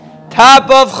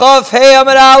Top of Chaf Hey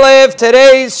Amud Aleph.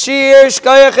 Today's Shir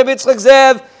Shkoyach Yitzchak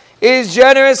Zev is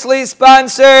generously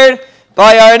sponsored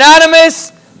by our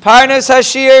anonymous Parnas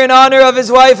Hashir in honor of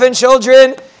his wife and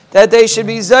children, that they should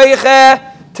be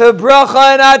Zaycheh to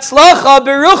Bracha and Atzlacha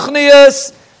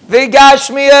Beruchnius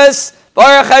Vigashmius.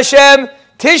 Baruch Hashem,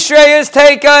 Tishrei is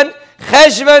taken,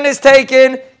 Cheshvan is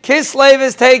taken, Kislev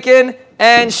is taken,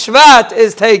 and Shvat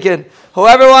is taken.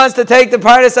 Whoever wants to take the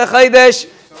Parnas HaChodesh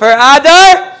for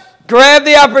Adar, grab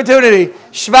the opportunity.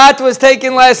 Shvat was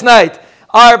taken last night.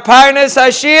 Our Parnas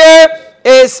Hashir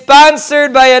is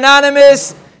sponsored by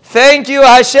Anonymous. Thank you,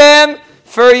 Hashem,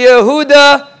 for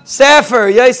Yehuda Sefer.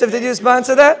 Yosef, did you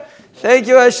sponsor that? Thank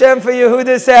you, Hashem, for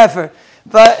Yehuda Sefer.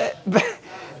 But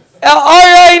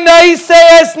Aray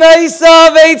Naiseh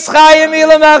Naisa Veitz Chayim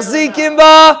Ilam Achzikim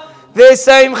Ba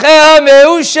V'Saimchea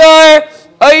Meusher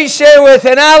Aisher with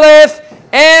an Aleph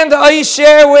and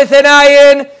Aisher with an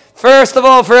Ayin. First of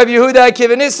all, for Rabbi Yehuda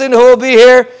Akiva who will be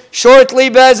here shortly,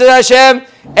 Be'ezrat Hashem,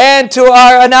 and to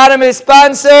our anonymous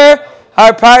sponsor,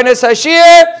 our Parnas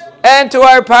Hashir, and to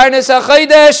our Parnas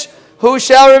HaChodesh, who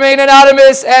shall remain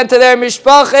anonymous, and to their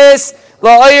mishpachis,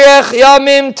 la'oyrech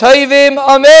yamim tovim,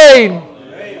 amen.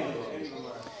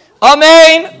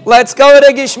 Amen. Let's go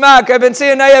to Gishmak. I've been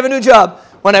seeing now you have a new job.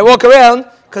 When I walk around,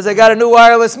 because I got a new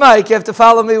wireless mic, you have to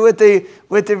follow me with the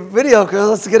video, because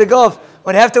let's get it go.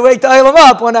 When I have to wake the Olam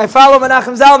up, when I follow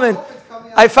Menachem Zalman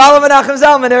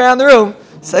around the room.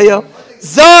 So yo,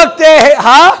 Zok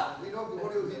huh?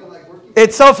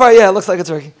 It's so far, yeah, it looks like it's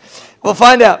working. We'll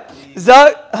find out.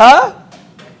 Zok, huh?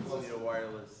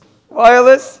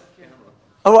 Wireless?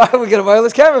 Oh, we get a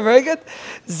wireless camera, very good.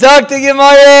 Zok de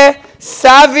Gemara,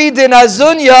 Savi de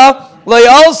Nazunya,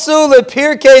 Loyalsu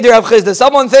lepirkei de Rav Chizda.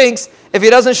 Someone thinks if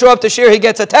he doesn't show up to shir, he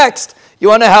gets a text. You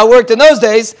want to know how it worked in those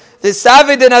days? The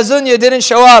Savi de Nazunya didn't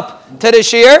show up to the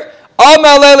shir.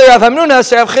 Amar leili Rav Hamnuna,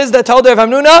 so Rav Chizda told Rav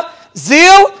Hamnuna,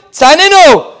 Zil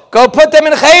tzaninu, go put them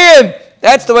in chayrim.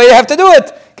 That's the way you have to do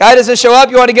it. Guy doesn't show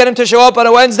up. You want to get him to show up on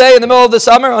a Wednesday in the middle of the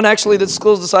summer. And actually, the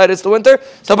school's decided it's the winter.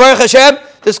 So Baruch Hashem,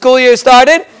 the school year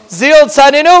started. Zil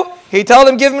tzaninu. He told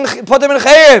him, put them in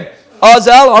chayrim.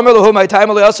 Azal, Amar lahu, my time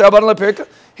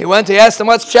he went. He asked him,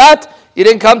 what's chat? You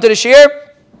didn't come to the shir.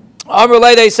 Amar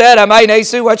lei, they said, Amai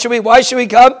nesu. Why should we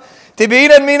come?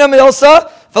 Tibin and mina milsa.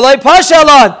 V'lei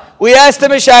pashalan. We asked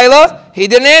him a shayla. He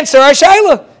didn't answer our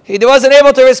shayla. He wasn't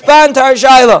able to respond to our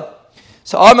shayla.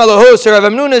 So Amar lahu, Sir Rav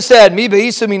Hamnuna said, Mi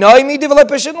beisu minai mi divlei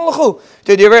pashin lahu.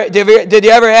 Did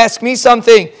you ever ask me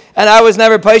something and I was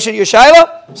never patient your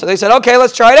shayla? So they said, okay,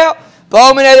 let's try it out.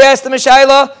 Ba'omine, they asked him a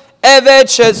shayla. Evet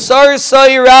shesar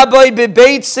say rabbi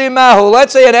bebeitzim mahu.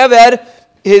 Let's say an Eved,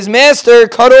 his master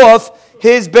cut off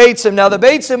his beitzim. Now the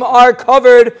beitzim are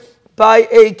covered by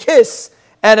a kiss,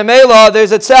 and a mela,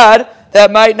 there's a tzad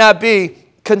that might not be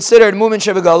considered mumin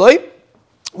shebegaloi.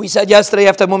 We said yesterday you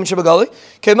have to have mumin shebegaloi.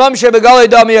 Kemum shebegaloi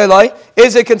dami elai.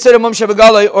 Is it considered mumin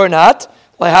shebegaloi or not?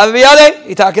 Lehav biyadei.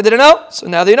 Itaka didn't know, so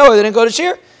now they know. They didn't go to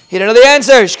shir. He didn't know the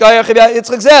answer. Shkayach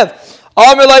Yitzchak Zev.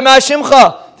 Amar lai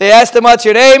mashimcha. They asked him, what's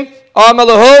your name? Amar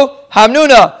lahu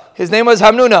Hamnuna. His name was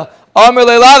Hamnuna. Amar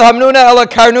leilav Hamnuna ela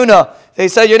Karnuna. They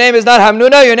said, your name is not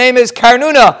Hamnuna, your name is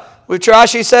Karnuna, which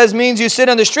Rashi says means you sit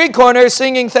on the street corner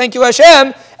singing Thank You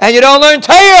Hashem, and you don't learn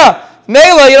Torah.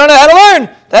 Mela, you don't know how to learn.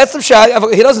 That's the shot.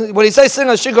 He doesn't. When he says sitting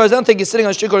on the street corner, I don't think he's sitting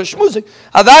on the street corner schmoozing.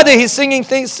 Avada, he's singing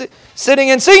things, sitting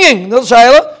and singing. No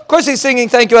shayla. Of course he's singing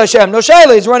Thank You Hashem. No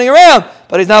shayla, he's running around,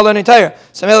 but he's not learning Torah.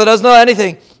 So Mela doesn't know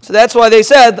anything. So that's why they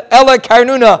said, Ella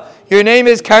Karnuna, your name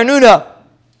is Karnuna.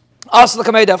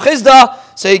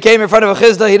 So he came in front of a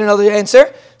Chizda, he didn't know the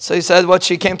answer. So he said, what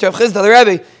she came to Rav Chizda, the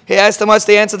Rebbe. He asked him, what's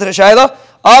the answer to the Shaila?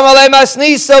 Amalei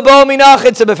masnisa bo minach,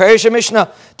 it's a Beferish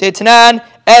Mishnah. Titnan,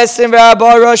 esim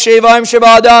v'arba Rosh Evarim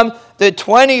sheba'adam, the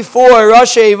 24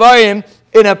 Rosh Evarim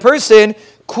in a person,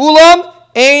 kulam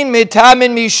ein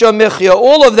mitamin misha michya.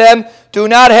 All of them do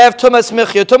not have tumas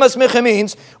michya. Tumas michya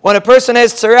means when a person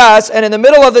has tzaras, and in the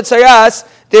middle of the tzaras,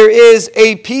 there is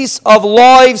a piece of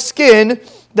live skin.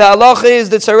 The halacha is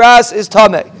the tzaras is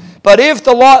tameh. But if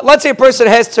let's say a person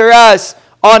has tzaras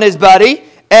on his body,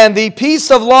 and the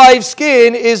piece of live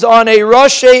skin is on a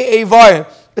Rosh Evarim,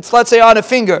 it's let's say on a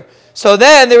finger. So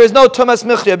then there is no tumas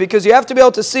michya, because you have to be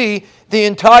able to see the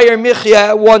entire michya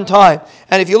at one time.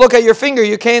 And if you look at your finger,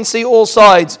 you can't see all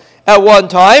sides at one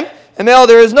time. And now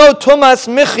there is no tumas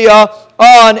michya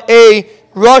on a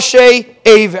Rosh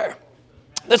Ever.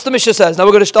 That's the Mishnah says. Now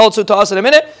we're going to shtaltzu to us in a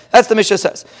minute. That's the Mishnah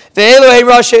says. These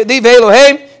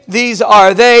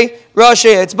are they. Rosh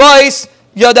Etzbais,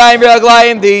 Yadayim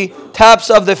Reaglayim, the tops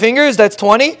of the fingers. That's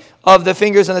 20 of the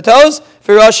fingers and the toes.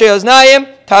 Rosh Oznayim,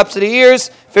 tops of the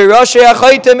ears. Rosh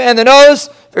Achaitim, and the nose.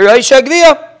 v'roisha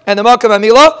gviya, and the makam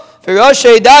amila,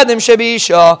 v'roshe dadim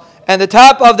shebiisha, and the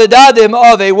top of the dadim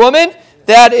of a woman,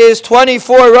 that is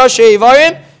 24 roshe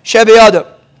ivarim shebiyadam.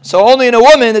 So only in a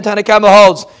woman, the Tanakama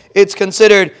holds, it's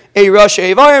considered a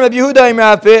roshe ivarim. Rabbi Yehuda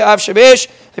Imrav Shebesh.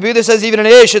 Rabbi Yehuda says even in a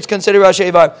ish, it's considered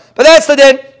roshe ivarim. But that's the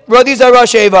din. Well, these are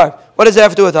roshe ivarim. What does that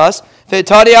have to do with us? It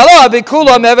says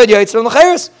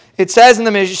in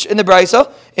the Brisa,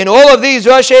 in all of these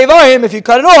Rosh Evarim, if you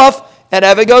cut it off, an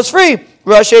Eved goes free.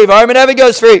 Rosh Evarim, an Eved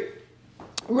goes free.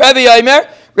 Rabbi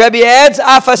adds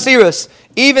Afasirus.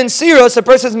 Even Sirus, a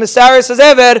person's Misaris as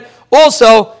Eved,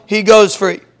 also he goes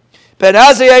free.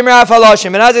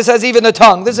 Ben-Azai says even the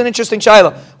tongue. This is an interesting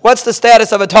shaila. What's the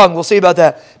status of a tongue? We'll see about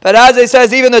that. Ben-Azai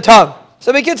says even the tongue.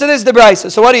 So we get to this the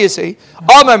Brisa. So what do you see?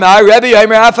 Rabbi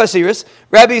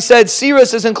said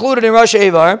Sirus is included in Rosh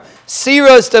Evar.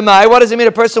 Sirus Demai. What does it mean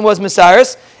a person was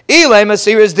Mesiris? Ilay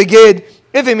Mesiris the Gid.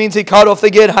 If it means he cut off the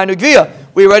Gid, Hainu Gvia.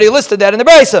 We already listed that in the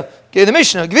Brisa. Give the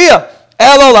Mishnah. Gvia.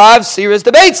 Elolav Sirus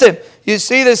the Beitzim. You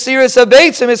see the Sirus of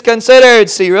Beitzim is considered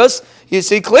Sirus. You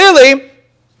see clearly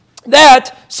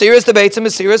that Sirus the Beitzim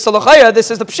is Sirus Salachaya.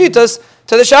 This is the Pshitas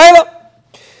to the Shaila.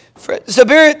 So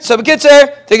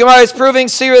B'kitzer, the Gemara is proving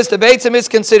Sirus, the Beitzim is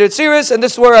considered Sirus, and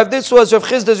this was Rav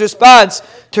Chizda's response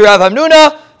to Rav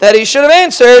Hamnuna, that he should have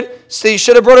answered, so he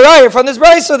should have brought a raya from this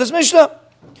Brisa, this Mishnah.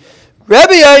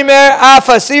 Rabbi Aimer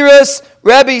Afa Sirus,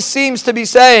 Rabbi seems to be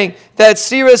saying that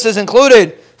Sirus is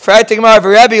included. Rabbi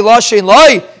Lashin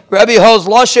Lai, Rabbi holds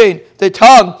Lashin, the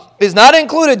tongue, is not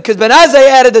included, because Ben-Azai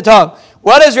added the tongue.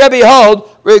 What does Rabbi hold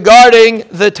regarding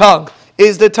the tongue?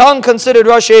 Is the tongue considered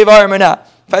Rosh Evarim or not?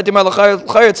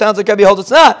 It sounds like Rabbi holds it's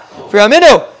not. For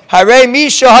Aminu, Hare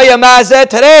Misha Hayamazet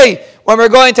today, when we're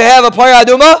going to have a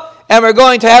Paraduma, and we're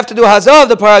going to have to do Hazah of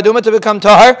the Paraduma to become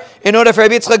Tahar, in order for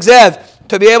Rabbi Yitzchak Zev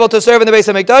to be able to serve in the Beis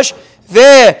HaMikdash,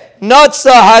 Ve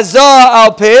Notza Hazah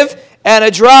al Piv, and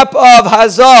a drop of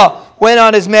Hazah went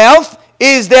on his mouth.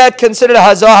 Is that considered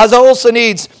Hazah? Hazah also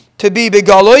needs to be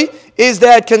Begaloi. Is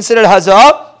that considered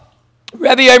Hazah?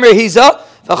 Rabbi Yomer Hiza,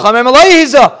 V'chamer Malay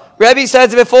Hiza. Rabbi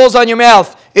says if it falls on your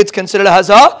mouth, it's considered a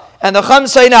hazah, and the Chum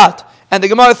say not. And the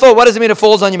Gemara thought, what does it mean it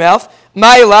falls on your mouth?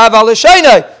 Ma'ilav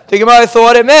al-shaynai. The Gemara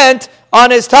thought it meant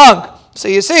on his tongue. So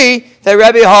you see that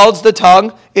Rabbi holds the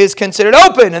tongue is considered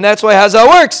open, and that's why hazah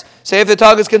works. So if the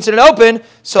tongue is considered open,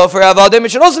 so for avadim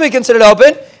it should also be considered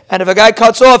open, and if a guy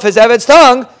cuts off his Eved's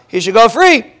tongue, he should go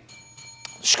free.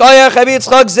 Shkoyach Rabbi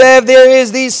Yitzchak Zev, there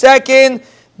is the second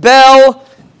bell,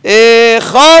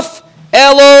 Chaf,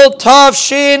 Elul, Tav,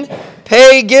 Shin,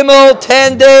 Pei, Gimel,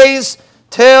 10 days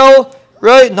till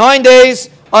 9 days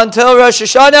until Rosh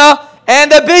Hashanah. And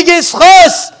the biggest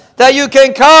chos that you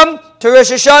can come to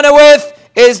Rosh Hashanah with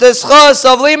is the chos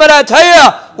of Limud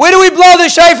HaTorah. Where do we blow the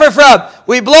shofar from?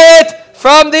 We blow it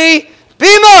from the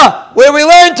Bima, where we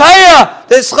learn Torah.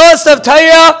 The chos of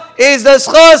Torah is the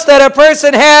chos that a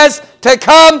person has to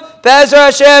come,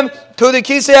 Be'ezra Hashem, to the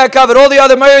Kisei HaKavod. All the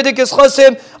other Mayridikus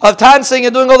chosim of dancing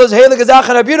and doing all those heilig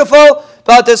zachen are beautiful,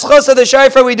 but the chos of the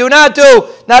shofar we do not do.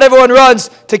 Not everyone runs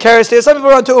to Karastir. Some people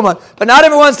run to Uman, but not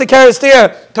everyone runs to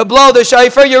Karastir to blow the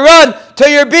shofar. You run to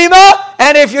your bima,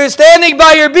 and if you're standing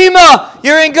by your bima,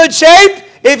 you're in good shape.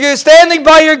 If you're standing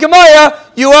by your Gemara,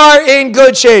 you are in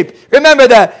good shape. Remember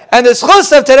that. And the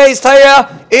chos of today's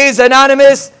Torah is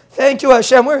anonymous. Thank you,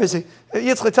 Hashem. Where is he?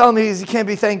 Yitzchak telling me he can't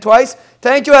be thanked twice.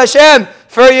 Thank you, Hashem,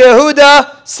 for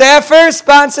Yehuda Sefer,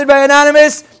 sponsored by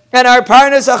Anonymous, and our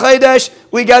partners, Achadesh.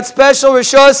 We got special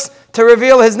rishos to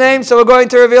reveal his name, so we're going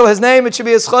to reveal his name. It should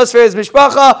be a schos for his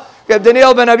mishpacha, Reb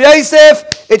Daniel ben Abi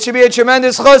Yosef. It should be a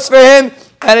tremendous schos for him,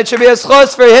 and it should be a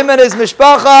schos for him and his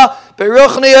mishpacha.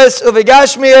 Beruchnius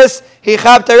uvegashmius, he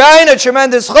chapterain, a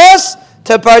tremendous schos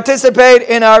to participate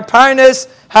in our partners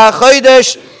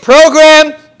Hachadesh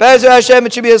program. Be'ezra Hashem,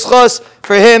 it should be a schos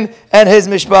for him and his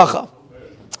mishpacha.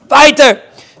 Weiter.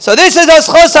 So this is a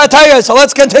schos HaTorah. So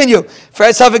let's continue.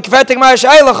 First,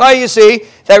 you see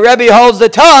that Rebbe holds the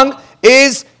tongue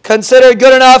is considered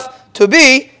good enough to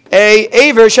be a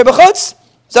aver shebechutz.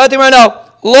 So I think right now,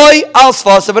 loy al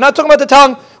sfas. If we're not talking about the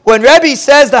tongue, when Rebbe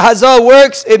says the hazah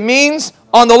works, it means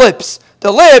on the lips.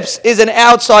 The lips is an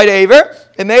outside aver.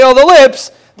 It may all the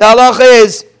lips. The halacha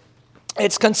is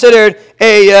it's considered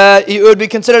it would be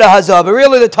considered a hazah, but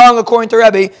really the tongue, according to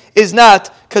Rebbe, is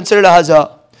not considered a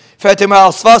hazah.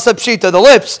 The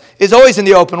lips is always in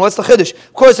the open. What's the chiddush?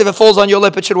 Of course, if it falls on your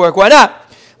lip, it should work. Why not?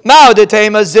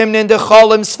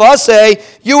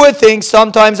 You would think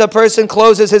sometimes a person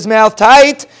closes his mouth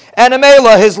tight, and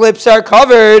his lips are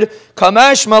covered.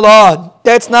 Kamash malad.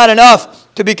 That's not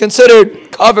enough to be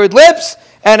considered covered lips,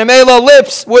 and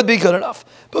lips would be good enough.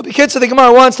 But because the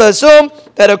Gemara wants to assume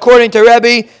that according to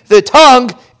Rebbe, the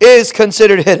tongue is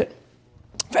considered hidden.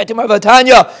 Fatima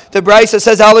Vatanya, the Brisa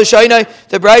says Ala Shainai,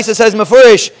 the Brisa says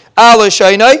Mafurish Ala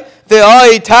Shainai,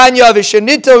 Ve'ai Tanya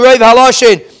Vishanita Reiv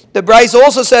Halashin. The Brisa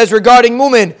also says regarding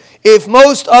Mumin, if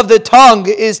most of the tongue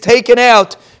is taken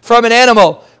out from an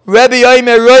animal, Rebbe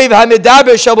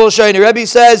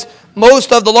says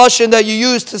most of the lashon that you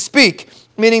use to speak,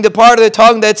 meaning the part of the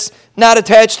tongue that's not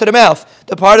attached to the mouth,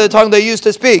 the part of the tongue they use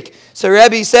to speak. So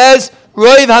Rebbe says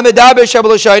Roiv Hamidaber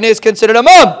Shabal Shayne is considered a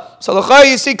mum. So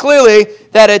you see clearly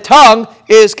that a tongue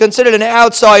is considered an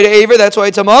outside aver. That's why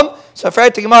it's a mum. So for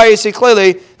the Gemara, you see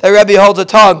clearly that Rebbe holds a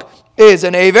tongue is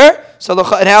an aver, so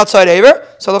an outside aver.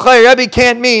 So Rebbe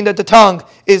can't mean that the tongue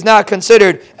is not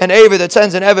considered an aver that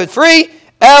sends an eved free.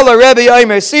 Ela Rebbe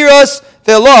Aimer Siros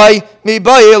Veloi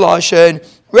Mibai Lashin.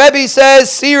 Rebbe says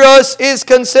Siros is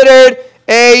considered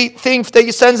a thing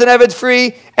that sends an eved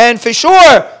free, and for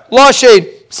sure Lashin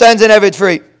sends an eved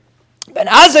free. Ben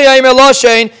Azai Aimer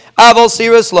Lashin Aval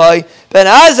Siros Lai. Ben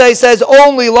Azai says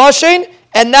only Lashin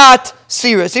and not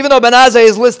Siros. Even though Ben Azai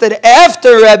is listed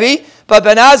after Rebbe, but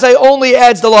Ben Azai only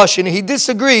adds the Lashin. He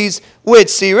disagrees with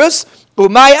Siros.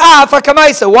 Why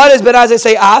does Ben Azai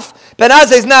say af? Ben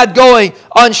Azai is not going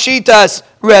on Shitas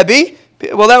Rebbe.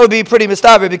 Well, that would be pretty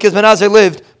mistaber because Ben Azai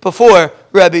lived before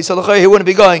Rebbe, so he wouldn't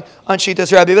be going on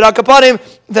Shitas Rebbe. But Akapanim,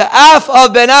 the af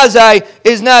of Ben Azai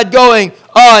is not going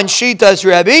on Shitas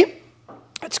Rebbe.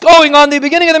 It's going on the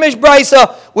beginning of the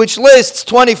Mishbraisa, which lists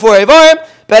 24 Evarim.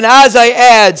 Ben Azai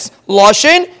adds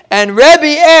Lashin, and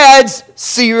Rebbe adds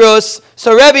Sirus.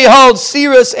 So Rebbe holds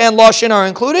Sirus and Lashin are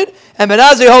included, and Ben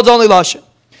Azai holds only Lashin.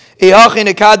 Ben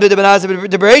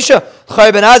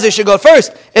Azai should go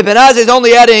first. If Ben Azai is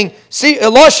only adding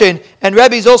Lashin, and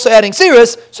Rebbe is also adding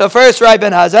Sirus, so first write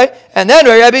Ben Azai, and then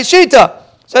write Rebbe's Shita.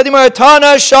 So the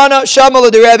Maratana Shana Shamala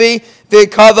de Rebbe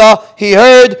Vikava. He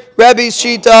heard Rebbe's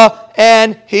Shita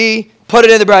and he put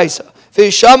it in the Brisa.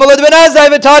 Vishamala de Ben Azai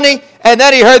Vitani, and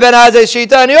then he heard Ben Azai's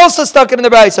Shita and he also stuck it in the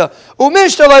Brisa.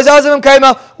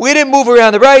 We didn't move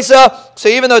around the Brisa, so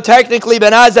even though technically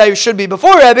Ben Azai should be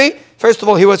before Rebbe, first of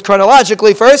all, he was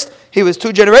chronologically first. He was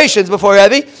 2 generations before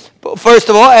Rebbe, first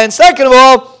of all, and second of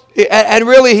all, and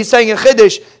really he's saying in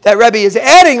Chiddush that Rebbe is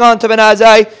adding on to Ben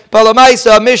Azai.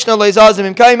 Balamaisa Mishnah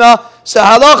Leizazim Kaima. So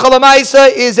halacha lamaisa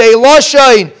is a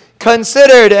lashain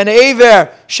considered an aver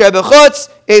shebechutz.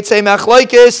 It's a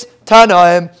machlokes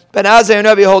Tanaim. Ben Azai and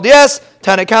Rebbe hold yes.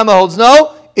 Tanakama holds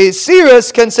no. Is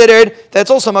Sirus considered? That's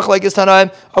also machlokes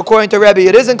Tanaim. According to Rebbe,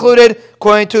 it is included.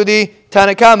 According to the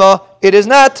Tanakama, it is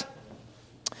not.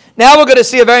 Now we're going to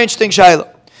see a very interesting shayla.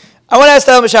 I want to ask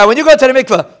the Mashah, when you go to the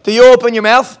mikveh, do you open your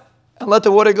mouth and let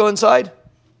the water go inside?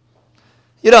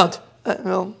 You don't.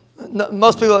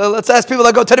 Most people, let's ask people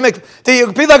that go to the mikveh.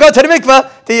 People that go to the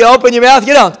mikveh, do you open your mouth?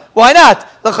 You don't. Why not?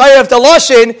 L'chayr, if the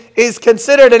lashin is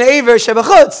considered an aver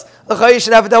shebechutz, l'chayr, you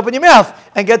should have to open your mouth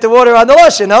and get the water on the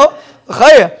lashin, no?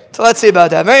 L'chayr. So let's see about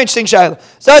that. Very interesting shayla.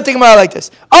 So I think about it like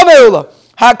this. Amerullah.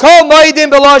 Hakol ma'idin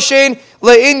belashin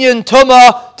le'inyan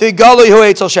tuma tigalui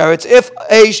hu'etzel sheretz.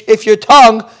 If your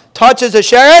tongue touches a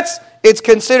sheretz, it's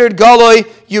considered galoi.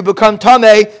 You become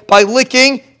tameh by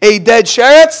licking a dead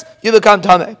sheretz. You become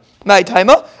tameh. My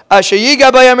timer.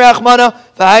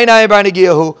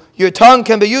 Your tongue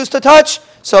can be used to touch.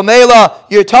 So mela,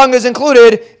 your tongue is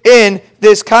included in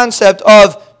this concept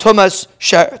of tumas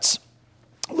sheretz.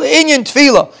 Le'inyan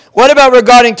tefillah. What about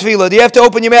regarding tefillah? Do you have to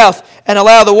open your mouth and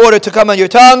allow the water to come on your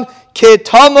tongue?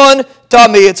 Kitamun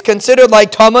tami. It's considered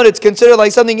like tamun. It's considered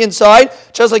like something inside.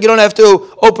 Just like you don't have to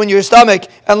open your stomach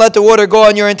and let the water go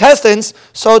on your intestines.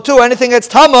 So too, anything that's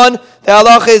tamun, the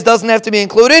halacha is doesn't have to be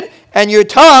included, and your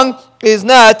tongue is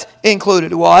not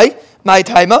included. Why? My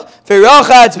timer. We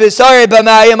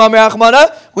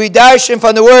dash in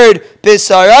from the word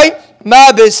bisarai.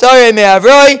 Ma bisarai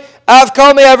me'avroi.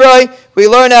 Avkol me'avroi. We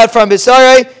learn out from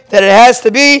bisarai that it has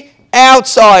to be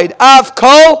outside.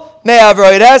 Avkol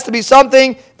me'avroi. It has to be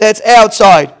something that's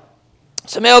outside.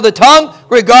 So the tongue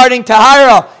regarding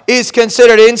tahara is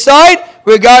considered inside.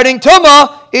 Regarding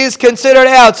tuma is considered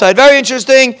outside. Very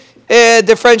interesting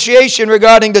differentiation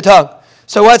regarding the tongue.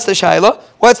 So what's the shayla?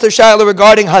 What's the shayla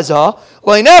regarding hazah?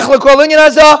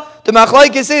 The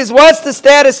machlokes is, what's the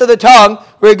status of the tongue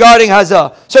regarding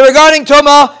hazah? So regarding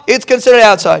tuma, it's considered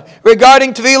outside.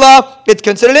 Regarding tvila, it's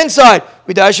considered inside.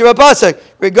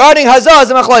 Regarding hazah is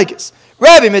the machlokes.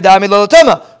 Rabbi medami lo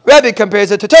tuma. Rabbi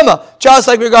compares it to tuma. Just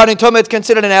like regarding tuma, it's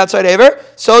considered an outside aver.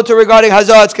 So to regarding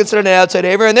hazah, it's considered an outside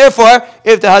aver. And therefore,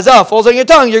 if the hazah falls on your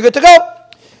tongue, you're good to go.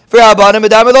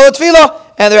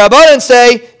 and the Rabbanan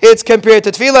say it's compared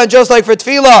to tefillah, and just like for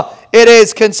tefillah, it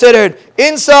is considered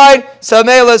inside, so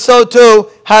mela, so too,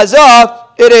 hazah,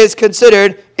 it is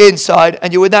considered inside,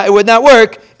 and it would not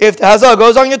work if the hazah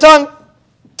goes on your tongue.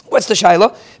 What's the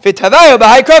shaila?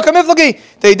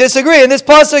 They disagree in this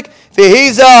pasuk.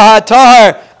 V'hiza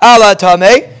hatahar ala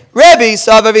tamei. Rebbe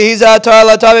sava v'hiza hatahar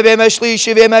ala tamei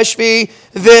b'meshlishi b'meshvi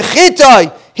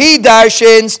v'chitai. He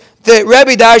darshins, the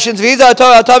Rebbe darshins v'hiza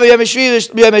hatahar ala tamei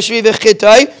b'meshvi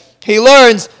v'chitai. He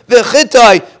learns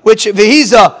v'chitai, which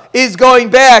v'hiza is going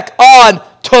back on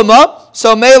tuma.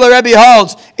 So Mela Rebbe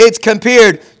holds it's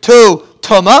compared to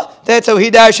tuma. That's how he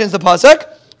darshins the pasuk.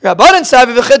 Rabbanan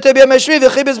savi v'chitai b'meshvi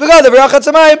v'chibis b'gadav v'rachat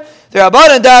samayim. The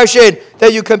Rabbanan darshin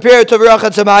that you compare it to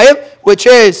v'rachat samayim, which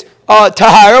is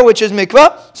tahara, which is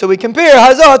mikvah. So we compare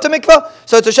hazah to mikvah.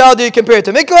 So it's a shal, do you compare it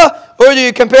to mikvah or do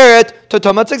you compare it to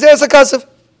tuma? It's exactly kasef.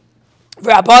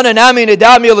 Rabbanan nami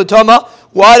nedami l'tuma.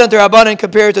 Why don't the Rabbanan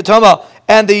compare it to tuma?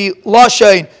 And the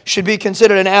lashain should be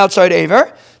considered an outside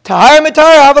aver. Tahara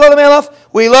mitahara havala l'melaf.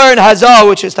 We learn hazah,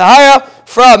 which is tahara,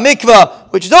 from mikvah,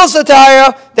 which is also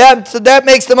tahara. That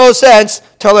makes the most sense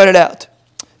to learn it out.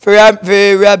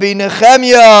 Rabbi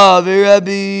Nechemia,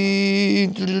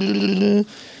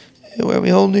 where are we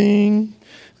holding?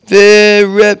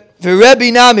 Rabbi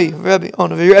Nami,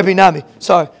 Rabbi Nami.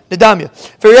 Sorry, Nedamia.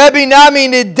 Rabbi Nami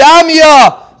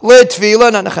Nedamia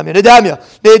leTefillah, not Nechemia.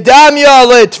 Nedamia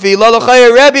leTefillah.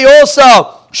 L'chayr Rabbi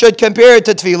also should compare it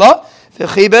to tefillah.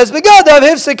 V'chibes begadav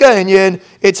hifsika inyan.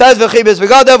 It says v'chibes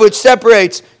begadav, which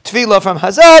separates tefillah from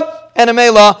hazab and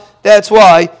amela. That's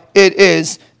why it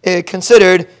is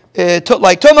considered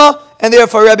like tuma, and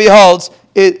therefore Rebbe holds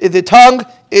the tongue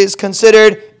is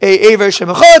considered a aver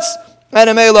shemachotz, and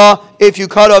amela, if you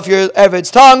cut off your Eved's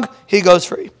tongue, he goes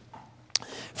free.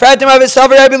 Does Rebbe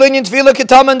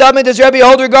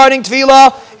hold regarding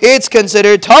tefillah? It's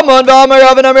considered taman. There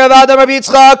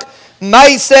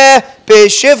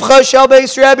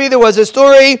was a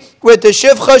story with the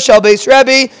shivcha shel beis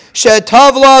Rebbe.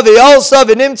 Shetavla v'yalsa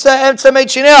v'nimtza emtza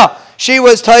meitchinah. She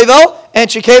was taivel, and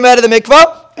she came out of the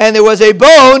mikvah, and there was a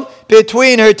bone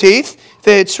between her teeth.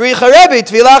 V'tzricha Rebbe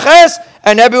tefillah ches,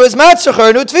 and Rebbe was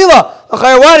matzachar nu tefillah.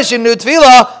 Why did she nu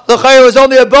tefillah? L'chayr was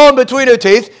only a bone between her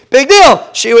teeth. Big deal.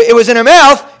 It was in her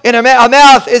mouth. In her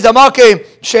mouth is a makim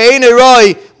she'ein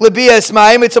roi lebias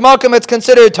ma'im. It's a makim that's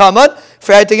considered tamad.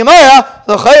 Why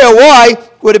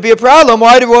would it be a problem?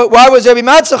 Why was Rebbe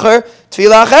matzachar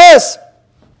tefillah ches?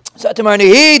 This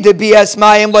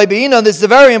is a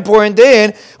very important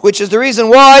din, which is the reason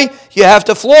why you have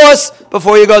to floss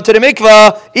before you go to the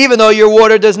mikvah, even though your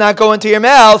water does not go into your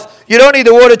mouth. You don't need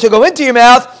the water to go into your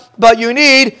mouth, but you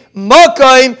need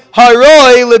makaim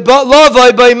haroi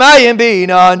lavai by mayim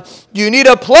beinan. You need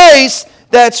a place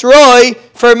that's roi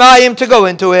for mayim to go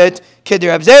into it.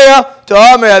 Kidir Abzera, to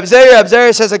Amr Abzera.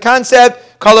 Abzera says a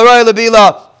concept, Kalaroi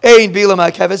labila. Ein bila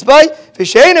ma'keves by,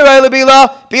 v'shein roi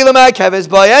labila, bila ma'keves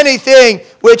by. Anything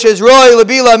which is roi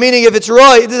labila, meaning if it's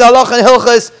roi, this is halach and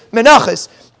hilchas menachas.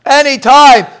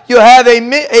 Anytime you have a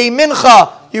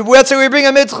mincha, let's say we bring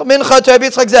a mincha to Rabbi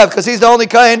Yitzchak Zev, because he's the only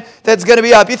kain that's going to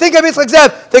be up. You think Rabbi Yitzchak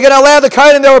Zev, they're going to allow the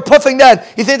kain that were puffing down,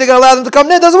 you think they're going to allow them to come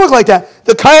down? It doesn't work like that.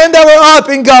 The kain that were up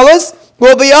in Galus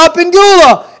will be up in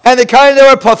Gula, and the kain that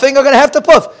were puffing are going to have to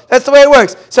puff. That's the way it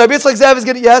works. So Rabbi Yitzchak Zev is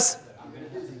going to, yes?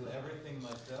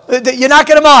 You're not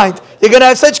going to mind. You're going to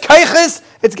have such kaiches.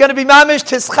 It's going to be mamish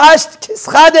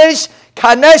tischadesh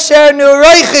kanesher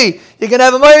nureichi. You're going to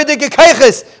have a moyedik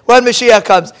kaiches when Mashiach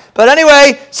comes. But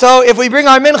anyway, so if we bring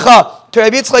our mincha to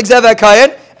Rabbi Yitzchak Zev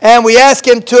HaKayin and we ask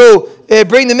him to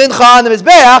bring the mincha on the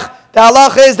mizbeach, the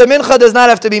halach is the mincha does not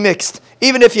have to be mixed.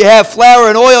 Even if you have flour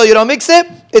and oil, you don't mix it,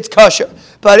 it's kosher.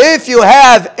 But if you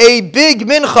have a big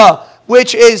mincha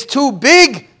which is too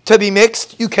big to be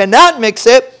mixed, you cannot mix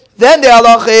it, then the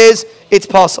halach is it's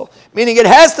possible. Meaning it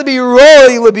has to be roi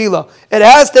labila. It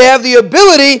has to have the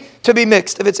ability to be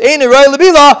mixed. If it's ein roi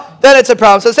labila, then it's a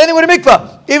problem. So same thing with a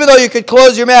mikvah. Even though you could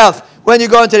close your mouth when you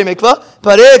go into the mikvah,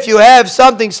 but if you have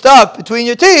something stuck between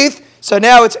your teeth, so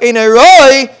now it's ein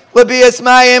roi labias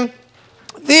mayim,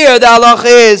 there the halach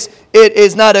is it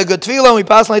is not a good tefillah. We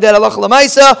pass like that halach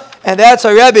lamaisa, and that's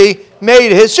how Rebbe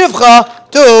made his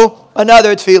shivcha to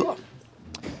another tefillah.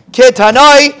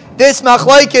 Ketanai. This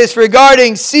machlokes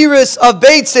regarding sirus of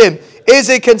beitzim, is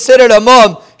it considered a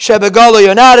mum shebegalo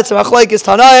or not? It's a machlokes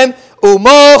tanaim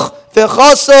umoch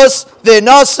v'chasos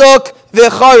v'nasok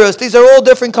v'charos. These are all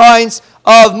different kinds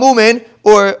of mumin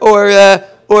or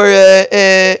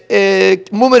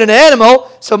mumin in an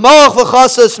animal. So moch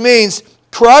v'chasos means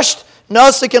crushed.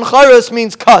 Nasok and charos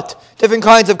means cut. Different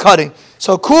kinds of cutting.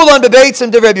 So kulan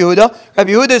bebeitzim to Rabbi Yehuda. Rabbi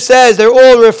Yehuda says they're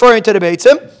all referring to the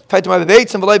beitzim.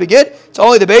 It's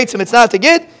only the beitzim, it's not the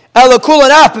gid. Ela kulan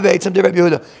af bebeitzim to Rabbi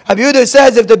Yehuda. Rabbi Yehuda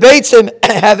says if the beitzim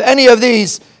have any of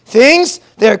these things,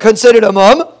 they're considered a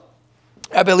mum.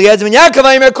 Rabbi Eliezer ben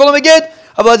Yaakov kulan begid.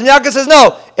 Rabbi Yaakov says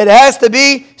no, it has to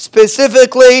be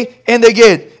specifically in the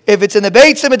gid. If it's in the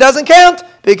beitzim, it doesn't count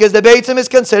because the beitzim is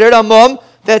considered a mum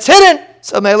that's hidden.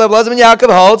 So Rabbi Eliezer ben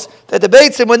Yaakov holds that the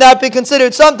beitzim would not be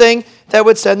considered something that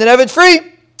would send an eved free.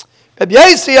 Rabbi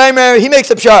Yossi, he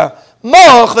makes a pshara.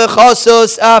 Moch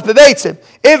v'chasus af bebeitzim.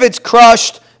 If it's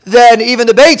crushed, then even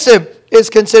the beitzim is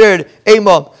considered a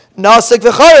mum. Nasik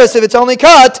v'charis, if it's only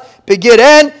cut, begid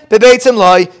and bebeitzim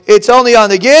loy. It's only on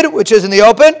the gid, which is in the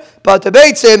open, but the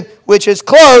beitzim, which is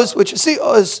closed, which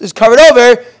is covered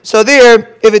over, so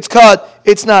there, if it's cut,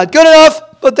 it's not good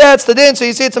enough, but that's the din. So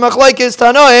you see it's a machlokes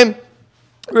tanoim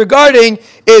regarding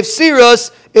if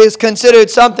sirus is considered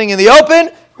something in the open,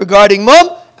 regarding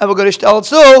mum, and we're going to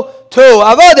shteltzu to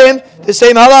avadim, the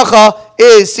same halacha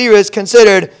is sirus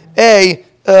considered a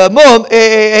mum,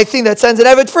 a thing that sends an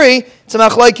eved free. It's a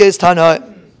machlokes tanoim.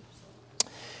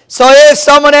 So if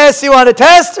someone asks you on a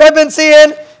test, Rebbe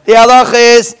Tzion, the halacha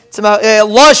is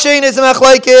lashon is a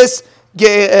machlokes,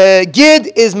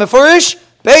 gid is mefurish,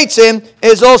 beitzim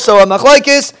is also a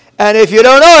machlokes, and if you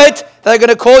don't know it, they're going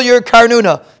to call your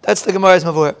karnuna. That's the Gemara's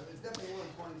mavur.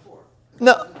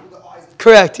 No,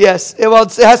 correct. Yes. It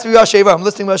has to be Rosh Hashanah. I'm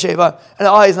listing Rosh Hashanah, and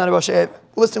the eye is not a Rosh Hashanah.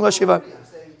 We're listing Rosh Hashanah.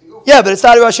 Yeah, but it's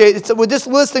not a Rosh Hashanah. We're just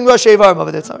listing Rosh Hashanah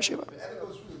over there. It's not Rosh Hashanah.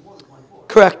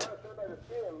 Correct.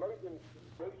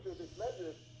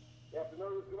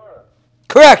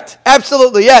 Correct.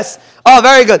 Absolutely. Yes. Oh,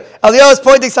 very good. Eliyahu is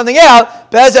pointing something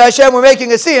out. Be'ezer Hashem, we're making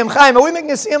a siyum. Chaim, are we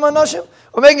making a siyum on Noshim?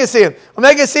 We're making a siyum. We're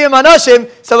making a siyum on Noshim,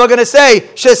 so we're going to say,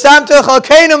 Shesamtu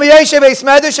chalkeinu miyeshe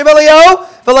be'ismedrash of Eliyahu,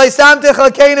 v'lo samtu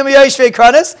chalkeinu miyeshe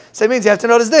kranis. So it means you have to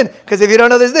know this din, because if you don't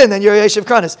know this din, then you're yeshiv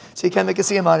kranis. So you can't make a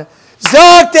siyum on it.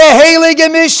 Zok de heilige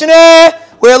Mishnah.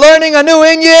 We're learning a new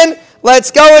inyan.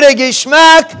 Let's go with a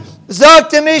gishmak. Zok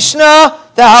de Mishnah,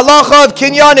 the halacha of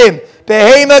kinyanim.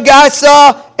 Behema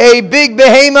gasa, a big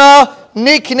behema,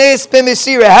 niknis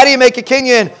b'misira. How do you make a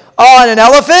kinyan on an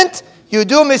elephant? You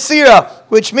do misira,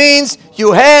 which means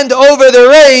you hand over the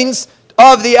reins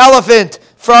of the elephant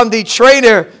from the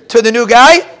trainer to the new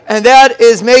guy, and that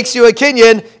makes you a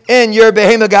kinyan in your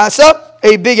behema gasa.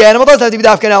 A big animal doesn't have to be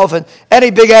dafka an elephant.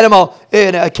 Any big animal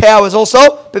in a cow is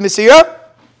also b'misira.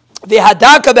 The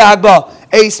hadaka behagba,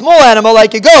 a small animal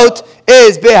like a goat,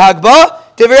 is behagba.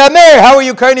 How are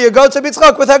you kind of your goats of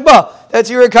Yitzchak with Hagba? That's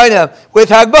your kind of with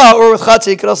Hagba or with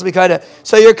Chatzi. It could also be kind of.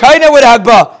 So you're kind of with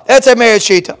Hagba. That's a Meir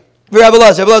Shita. Rabbi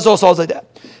Elazar also holds like that.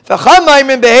 The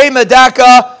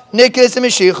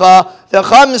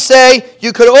Chum say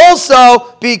you could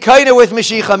also be kind of with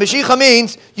Meshicha. Meshicha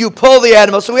means you pull the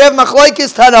animal. So we have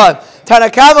Machlokes Tanan.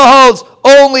 Tanakama holds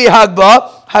only Hagba.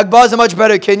 Hagba is a much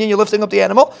better kinyan. You're lifting up the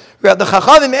animal. The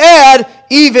Chachamim add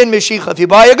even Meshicha. If you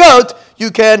buy a goat, you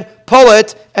can pull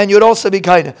it, and you'd also be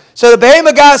kind of. So the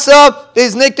Behema Gasa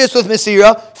is nikdus with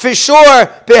Mesira, for sure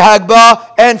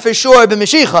Behagba, and for sure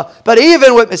B'Meshicha. But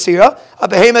even with Mesira, a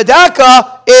Behema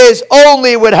Daka is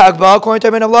only with Hagba, according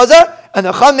to Rabbi Elazar, and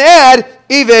the Chum add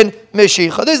even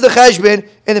Meshicha. This is the Cheshbon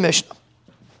in the Mishnah.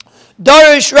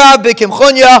 Darish Rav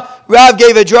b'Kimchonya. Rav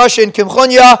gave a drush in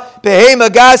Kimchonya. Behema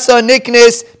Gasa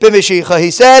niknis b'Meshicha.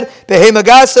 He said Behema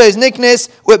Gasa is niknis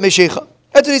with Meshicha.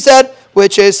 That's what he said,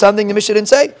 which is something the Mishnah didn't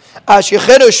say.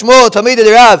 Ashkechedu Shmuel Talmid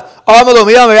de Rav Amalu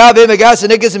Miyam Rav Behemagasa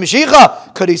Nikis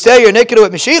Meshicha. Could he say you're niked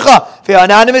with Meshicha?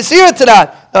 Ve'anan Mesira to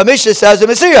that. The Mishnah says the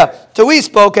Mesira. So we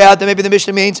spoke out that maybe the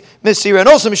Mishnah means Mesira and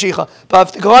also Meshicha.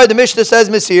 But if the Mishnah says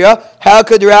Mesira, how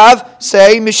could Rav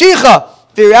say Meshicha?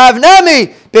 Ve'Rav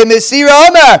Nami B'Mesira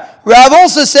Amar. Rav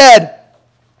also said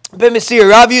B'Mesira.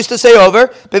 Rav used to say over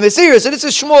B'Mesira. So this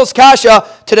is Shmuel's kasha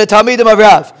to the Talmidim of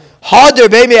Rav. Hader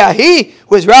B'Me'ahi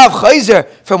was Rav Chayzer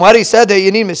from what he said that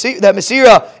you need that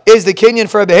Mesira is the kinyan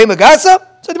for a Behema Gasa.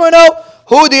 So do you know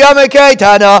who the Yamakei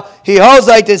Tana? He holds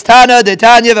like this Tana, the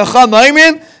Tanya v'Cham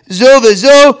Ma'imrim Zu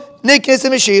v'Zu Niknis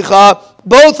and Meshicha.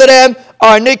 Both of them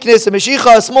are Niknis and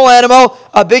Meshicha. A small animal,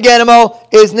 a big animal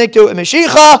is Niktu and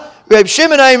Meshicha. Reb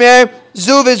Shimon Aimer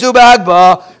Zu v'Zu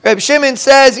b'Hagba. Reb Shimon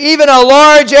says even a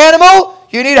large animal,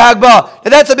 you need Hagba.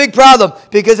 And that's a big problem,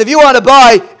 because if you want to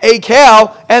buy a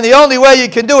cow, and the only way you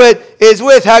can do it is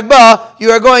with Hagba,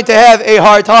 you are going to have a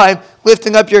hard time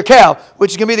lifting up your cow,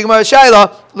 which is going to be the Gemara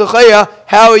Shaila. L'chaya,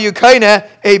 how are you kinda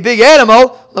a big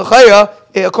animal? L'chaya,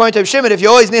 according to Shimon, if you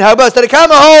always need Hagba, so the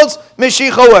Kama holds,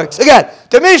 Meshicha works. Again,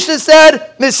 the Mishnah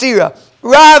said, Mesira.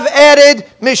 Rav added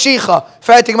Meshicha.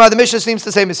 The Mishnah seems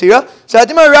to say Mesira. So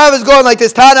Rav is going like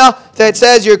this Tana that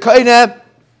says you're kaineh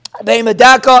behema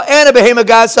daka and a behema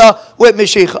gasa with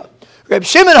Meshicha. Reb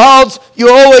Shimon holds you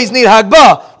always need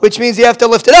Hagbah, which means you have to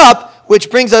lift it up, which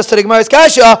brings us to the Gemara's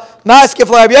Kasha, Maskif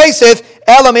l'Rab Yosef,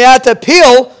 Ela Miata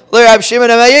Pil l'Rab Shimon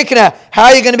Amayikna. How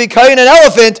are you going to be kaineh an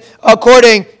elephant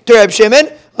according to Reb Shimon?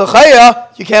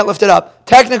 L'chaya, you can't lift it up.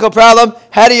 Technical problem,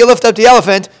 how do you lift up the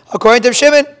elephant according to Reb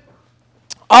Shimon?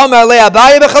 Amar le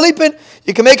Abaye b'chalipin.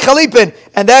 You can make chalipin,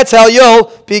 and that's how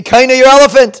you'll be kaineh your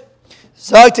elephant.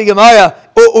 Zagti Gemara.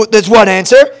 There's one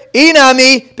answer.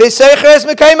 Inami b'seicheres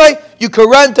mekaymai. You can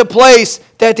rent a place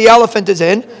that the elephant is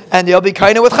in, and you'll be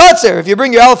kaineh with chatzir. If you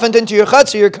bring your elephant into your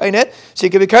chatzir, you're kaineh. So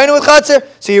you can be kaineh with chatzir.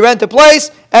 So you rent a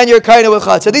place, and you're kaineh with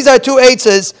chatzir. These are two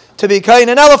eitzes to be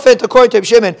kaineh an elephant, according to Reb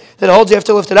Shimon, that holds you have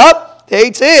to lift it up. The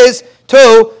eitz is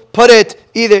to put it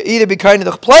either be kaineh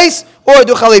the place or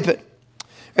do chalipin.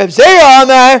 Reb Zera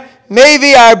Amar,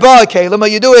 maybe arba kalim.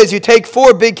 What you do is you take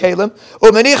 4 big kalim,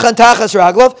 umanichan tachas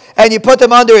raglov, and you put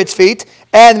them under its feet,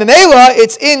 and memela,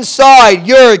 it's inside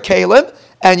your kalim,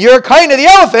 and you're kaineh the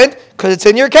elephant because it's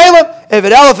in your kalim. If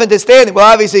an elephant is standing,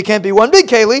 well, obviously it can't be one big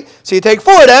keli, so you take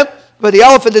 4 of them, but the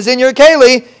elephant is in your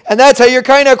keli, and that's how you're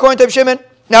kaineh according to Shimon.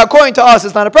 Now, according to us,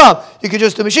 it's not a problem. You could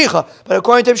just do Meshicha. But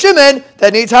according to Shimon,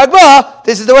 that needs Hagbah,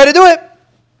 this is the way to do it.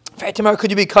 Could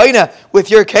you be kaineh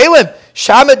with your kalim?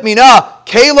 Shamet mina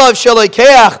kelav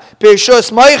shalekeach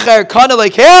b'rishus meicher kana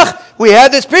lekeach. We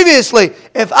had this previously.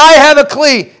 If I have a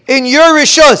kli in your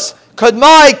rishus, could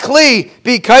my kli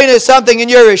be kaineh something in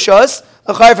your rishus?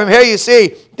 From here you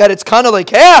see that it's kana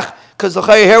lekeach, because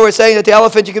here we're saying that the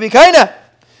elephant you can be kaineh.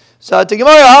 So the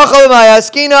Gemara hachal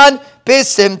ma'askinan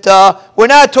bisimta. We're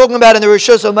not talking about in the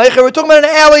rishus of meicher. We're talking about in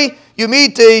an alley. You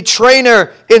meet the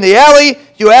trainer in the alley.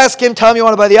 You ask him, tell him you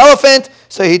want to buy the elephant.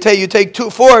 So you take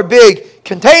 4 big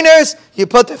containers. You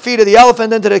put the feet of the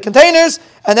elephant into the containers.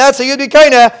 And that's how you'd be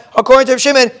kaineh according to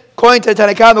Shimon. According to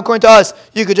Tanakam, according to us,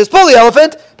 you could just pull the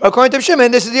elephant. But according to Shimon,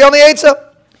 this is the only eitzah.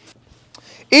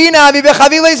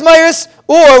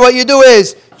 Or what you do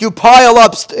is you pile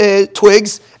up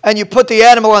twigs and you put the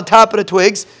animal on top of the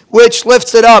twigs, which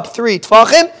lifts it up 3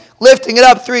 tfachim. Lifting it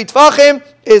up 3 tfachim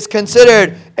is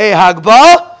considered a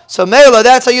hagbah. So Mela,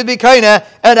 that's how you'd be kaineh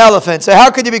an elephant. So how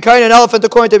could you be kaineh an elephant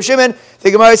according to Shimon? The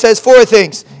Gemara says 4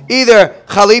 things. Either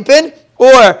chalipin,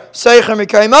 or seicher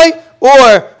mikaymai,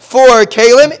 or 4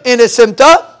 kalim in a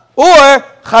simta, or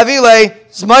chavile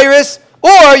zmairis,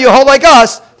 or you hold like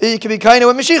us, that you can be kaineh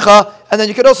with Meshicha, and then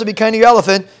you could also be kaineh your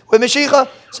elephant with Meshicha.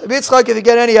 So Yitzchak, if you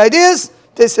get any ideas,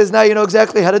 this is now you know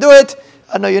exactly how to do it.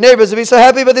 I know your neighbors will be so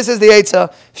happy, but this is the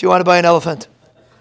eitzah if you want to buy an elephant.